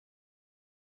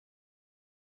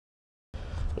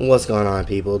What's going on,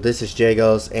 people? This is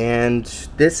Jagos, and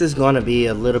this is going to be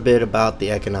a little bit about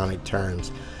the economic terms.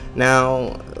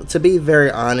 Now, to be very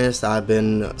honest, I've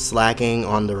been slacking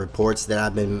on the reports that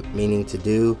I've been meaning to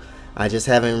do. I just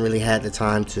haven't really had the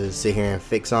time to sit here and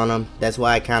fix on them. That's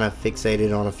why I kind of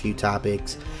fixated on a few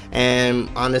topics. And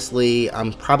honestly,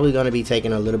 I'm probably going to be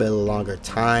taking a little bit longer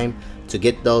time to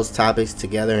get those topics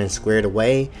together and squared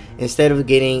away instead of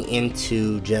getting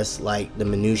into just like the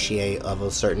minutiae of a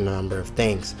certain number of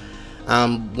things.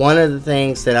 One of the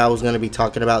things that I was going to be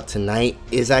talking about tonight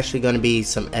is actually going to be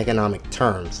some economic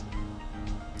terms.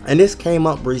 And this came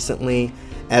up recently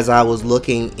as I was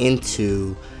looking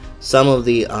into some of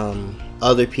the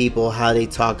other people, how they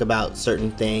talk about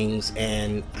certain things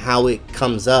and how it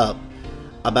comes up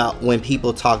about when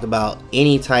people talk about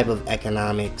any type of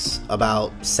economics,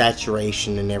 about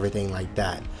saturation and everything like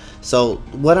that. So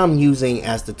what I'm using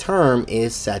as the term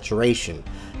is saturation.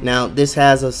 Now, this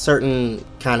has a certain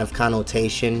kind of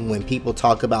connotation. When people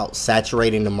talk about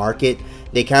saturating the market,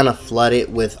 they kind of flood it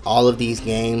with all of these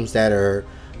games that are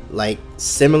like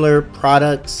similar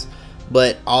products,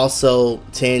 but also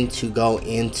tend to go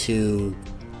into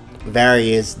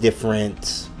various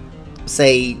different,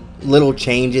 say, little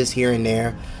changes here and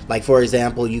there. Like, for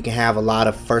example, you can have a lot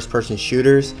of first-person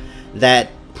shooters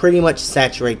that pretty much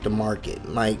saturate the market.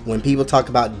 Like when people talk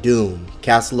about Doom,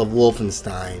 Castle of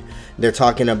Wolfenstein, they're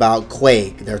talking about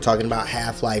Quake, they're talking about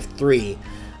Half-Life 3.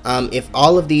 If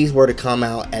all of these were to come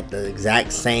out at the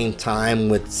exact same time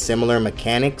with similar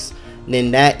mechanics, then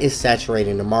that is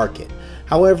saturating the market.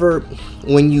 However,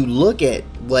 when you look at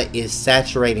what is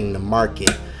saturating the market,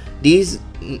 these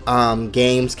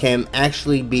games can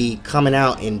actually be coming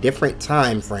out in different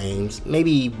time frames,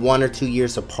 maybe 1 or 2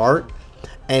 years apart,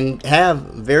 and have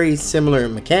very similar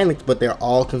mechanics, but they're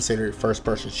all considered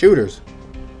first-person shooters.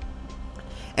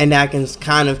 And that can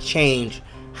kind of change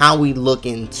how we look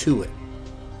into it.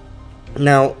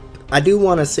 Now, I do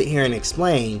want to sit here and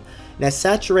explain that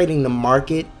saturating the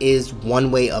market is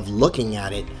one way of looking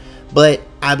at it, but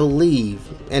I believe,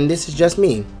 and this is just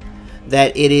me,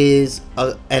 that it is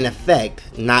an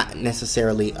effect, not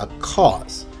necessarily a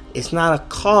cause. It's not a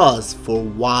cause for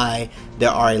why there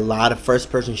are a lot of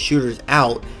first-person shooters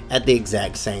out at the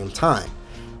exact same time.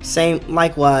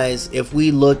 Likewise, if we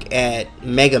look at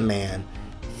Mega Man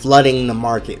flooding the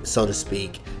market, so to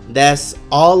speak, that's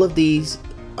all of these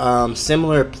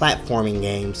similar platforming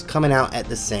games coming out at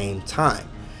the same time.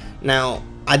 Now,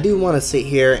 I do want to sit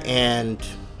here and,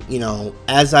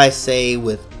 as I say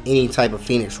with any type of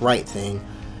Phoenix Wright thing,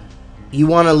 you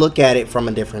want to look at it from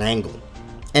a different angle.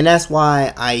 And that's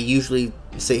why I usually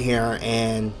sit here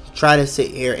and try to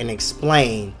sit here and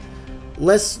explain,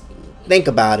 let's think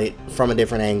about it from a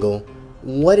different angle,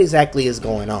 what exactly is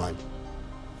going on.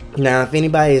 Now, if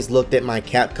anybody has looked at my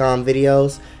Capcom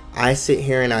videos, I sit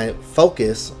here and I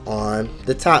focus on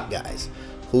the top guys.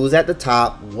 Who's at the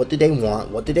top, what do they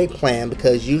want, what do they plan,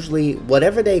 because usually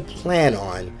whatever they plan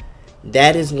on,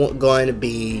 that is going to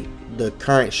be the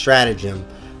current stratagem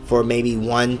for maybe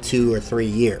 1, 2, or 3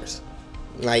 years.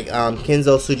 Like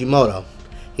Kenzo Sugimoto,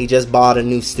 he just bought a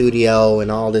new studio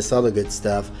and all this other good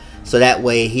stuff, so that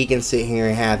way he can sit here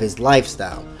and have his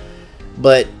lifestyle.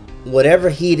 But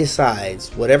whatever he decides,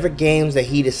 whatever games that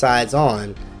he decides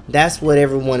on, that's what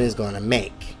everyone is going to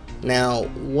make. Now,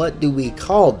 what do we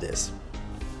call this?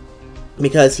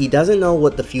 Because he doesn't know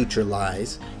what the future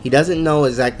lies. He doesn't know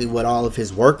exactly what all of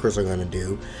his workers are going to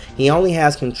do. He only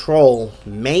has control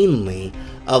mainly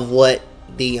of what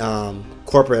the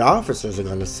corporate officers are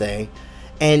going to say.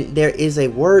 And there is a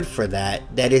word for that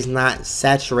is not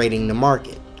saturating the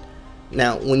market.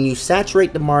 Now, when you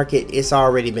saturate the market, it's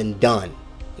already been done.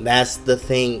 That's the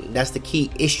thing. That's the key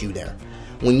issue there.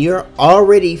 When you're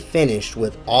already finished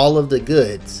with all of the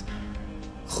goods,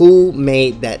 who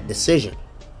made that decision?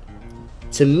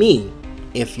 To me,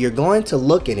 if you're going to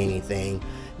look at anything,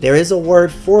 there is a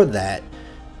word for that,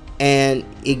 and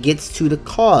it gets to the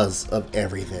cause of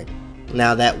everything.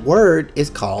 Now, that word is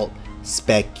called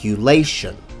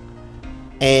speculation,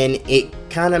 and it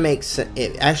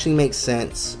actually makes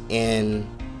sense in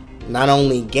not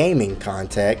only gaming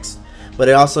context, but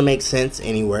it also makes sense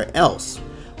anywhere else.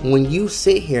 When you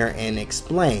sit here and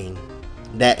explain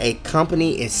that a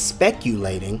company is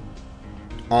speculating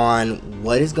on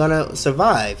what is going to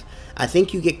survive, I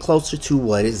think you get closer to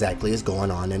what exactly is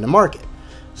going on in the market.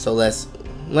 So let's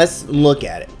look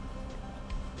at it.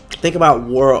 Think about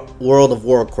World of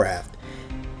Warcraft.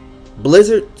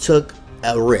 Blizzard took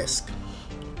a risk,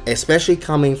 especially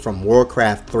coming from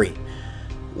Warcraft 3.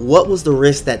 What was the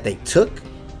risk that they took?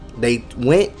 They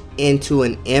went into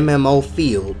an MMO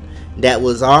field that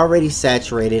was already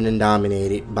saturated and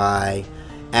dominated by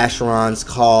Asheron's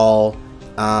Call,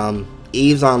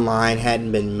 Eve's Online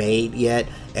hadn't been made yet,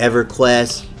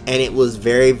 EverQuest, and it was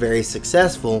very, very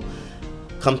successful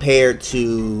compared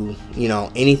to, you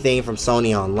know, anything from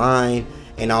Sony Online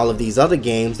and all of these other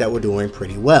games that were doing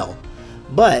pretty well.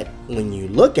 But when you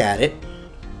look at it,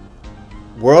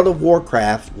 World of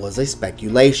Warcraft was a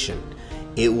speculation.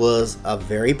 It was a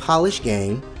very polished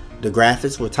game. The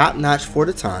graphics were top notch for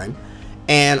the time.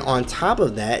 And on top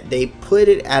of that, they put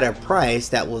it at a price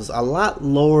that was a lot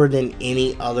lower than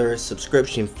any other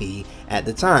subscription fee at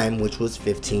the time, which was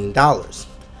 $15.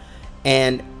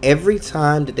 And every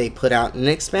time that they put out an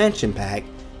expansion pack,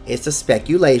 it's a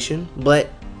speculation, but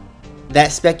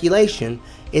that speculation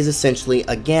is essentially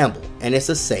a gamble, and it's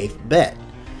a safe bet.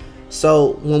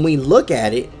 So when we look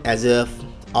at it as if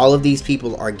all of these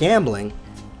people are gambling,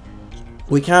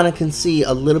 we kind of can see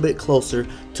a little bit closer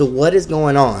to what is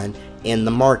going on in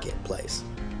the marketplace.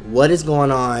 What is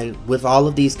going on with all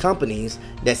of these companies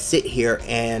that sit here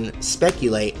and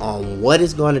speculate on what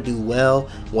is going to do well,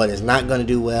 what is not going to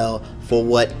do well, for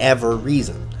whatever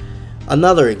reason.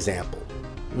 Another example,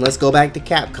 let's go back to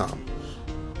Capcom.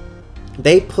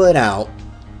 They put out,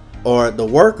 or the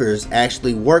workers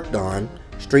actually worked on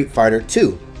Street Fighter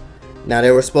 2. Now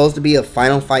there was supposed to be a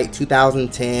Final Fight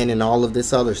 2010 and all of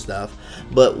this other stuff,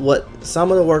 but what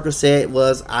some of the workers said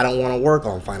was, I don't want to work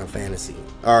on Final Fantasy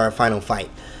or Final Fight.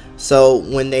 So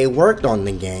when they worked on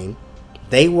the game,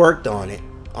 they worked on it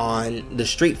on the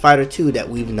Street Fighter 2 that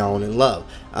we've known and loved.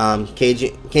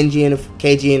 Kenji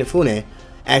Inafune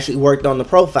actually worked on the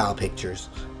profile pictures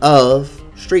of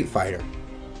Street Fighter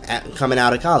coming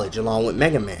out of college along with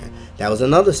Mega Man. That was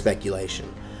another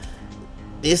speculation.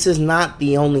 This is not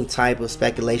the only type of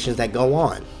speculations that go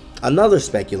on. Another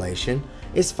speculation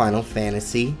is Final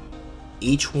Fantasy.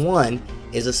 Each one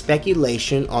is a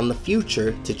speculation on the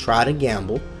future to try to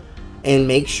gamble and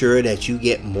make sure that you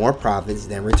get more profits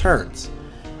than returns.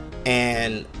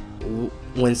 And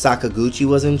when Sakaguchi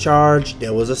was in charge,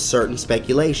 there was a certain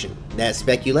speculation. That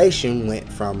speculation went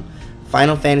from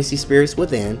Final Fantasy Spirits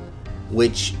Within,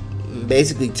 which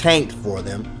basically tanked for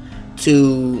them,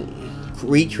 to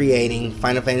recreating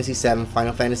Final Fantasy VII,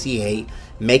 Final Fantasy VIII,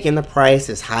 making the price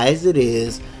as high as it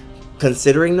is,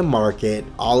 considering the market,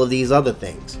 all of these other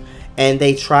things. And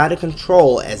they try to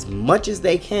control as much as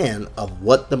they can of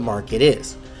what the market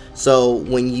is. So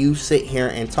when you sit here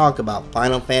and talk about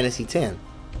Final Fantasy X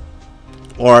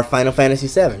or Final Fantasy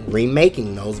VII,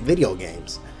 remaking those video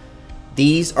games,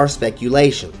 these are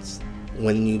speculations.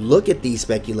 When you look at these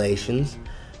speculations,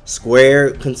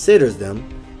 Square considers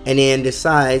them and then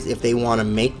decides if they want to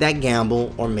make that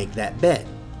gamble or make that bet.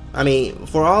 I mean,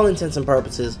 for all intents and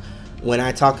purposes, when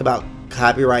I talk about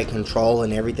copyright control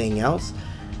and everything else,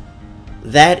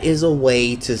 that is a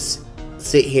way to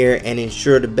sit here and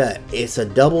ensure the bet. It's a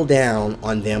double down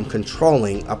on them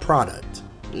controlling a product.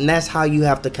 And that's how you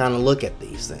have to kind of look at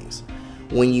these things.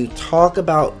 When you talk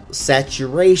about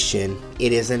saturation,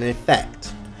 it is an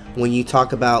effect. When you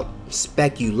talk about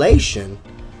speculation,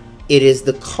 it is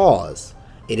the cause.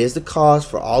 It is the cause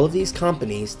for all of these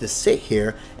companies to sit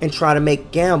here and try to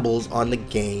make gambles on the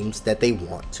games that they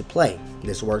want to play.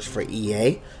 This works for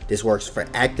EA, this works for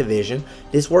Activision,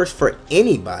 this works for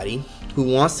anybody who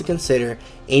wants to consider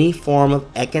any form of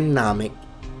economic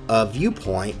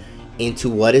viewpoint into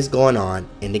what is going on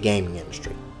in the gaming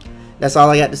industry. That's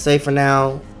all I got to say for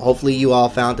now. Hopefully you all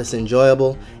found this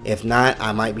enjoyable. If not,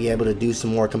 I might be able to do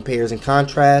some more compares and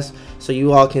contrasts so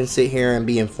you all can sit here and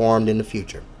be informed in the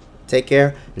future. Take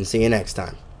care and see you next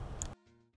time.